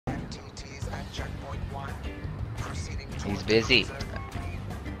He's busy.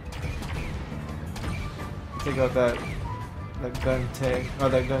 Take out that gun tank. Oh,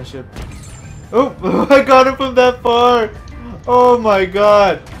 that gunship. Oh, I got him from that far. Oh my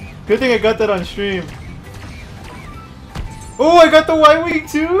god. Good thing I got that on stream. Oh, I got the Y-wing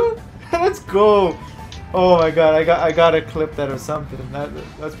too. Let's go. Oh my god, I got to clip that or something.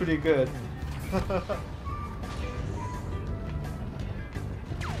 That's pretty good.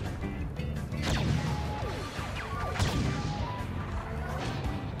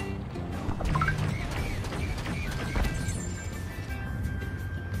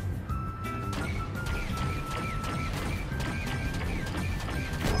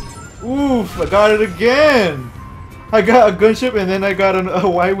 Oof, I got it again! I got a gunship and then I got a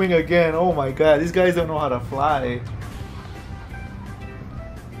Y-wing again. Oh my god, these guys don't know how to fly.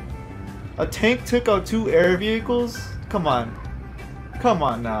 A tank took out 2 air vehicles? Come on. Come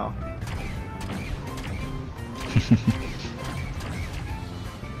on now.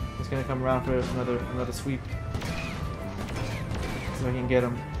 He's gonna come around for another sweep. So I can get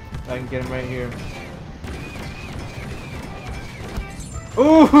him. I can get him right here.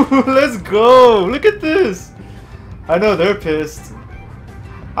 Ooh, let's go! Look at this! I know they're pissed.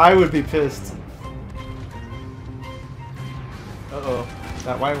 I would be pissed. Uh-oh.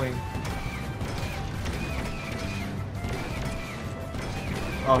 That Y-wing.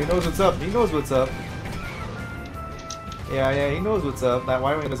 Oh, he knows what's up. He knows what's up. Yeah, he knows what's up. That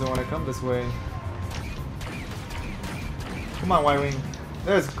Y-wing doesn't want to come this way. Come on, Y-wing.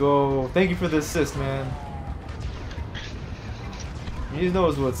 Let's go. Thank you for the assist, man. He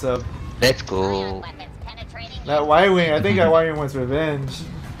knows what's up. Let's go. That Y-wing, I think that Y-wing wants revenge.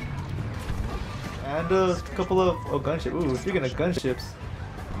 And a couple of gunships. Ooh, speaking of gunships,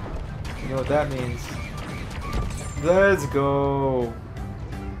 you know what that means. Let's go.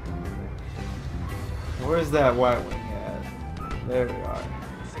 Where's that Y-wing at? There we are.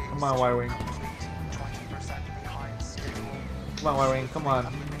 Come on, Y-wing. Come on, Y-wing. Come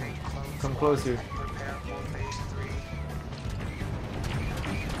on. Come closer.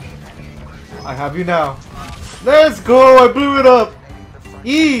 I have you now. Let's go! I blew it up!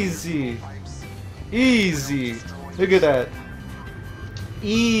 Easy! Easy! Look at that.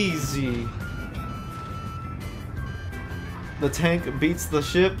 Easy! The tank beats the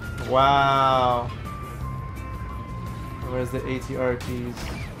ship? Wow. Where's the ATRTs?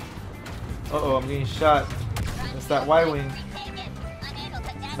 Uh-oh, I'm getting shot. It's that Y-wing.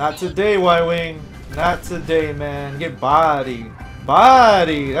 Not today, Y-wing. Not today, man. Get body.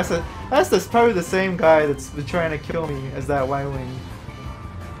 Body! That's probably the same guy that's been trying to kill me as that Y-wing.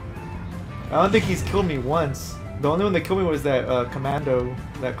 I don't think he's killed me once. The only one that killed me was that commando,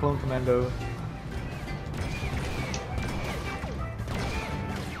 that clone commando.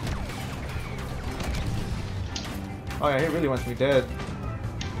 Oh yeah, he really wants me dead.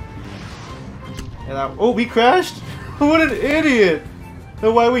 And oh, we crashed? What an idiot!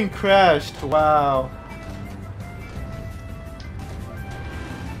 The Y-wing crashed. Wow.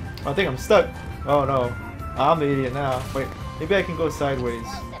 I think I'm stuck. Oh no. I'm the idiot now. Wait, maybe I can go sideways.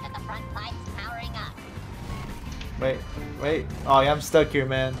 Wait. Oh yeah, I'm stuck here,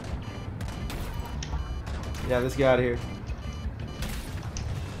 man. Yeah, let's get out of here.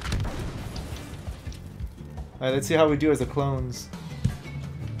 Alright, let's see how we do as the clones.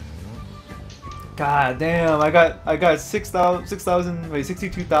 God damn, I got 62,000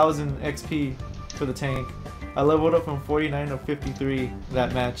 XP for the tank. I leveled up from 49 to 53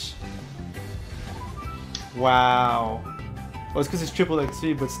 that match. Wow. Well, it's because it's triple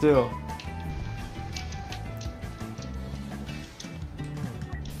XP, but still.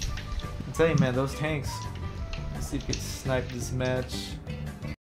 I'm telling you, man, those tanks. Let's see if we can snipe this match.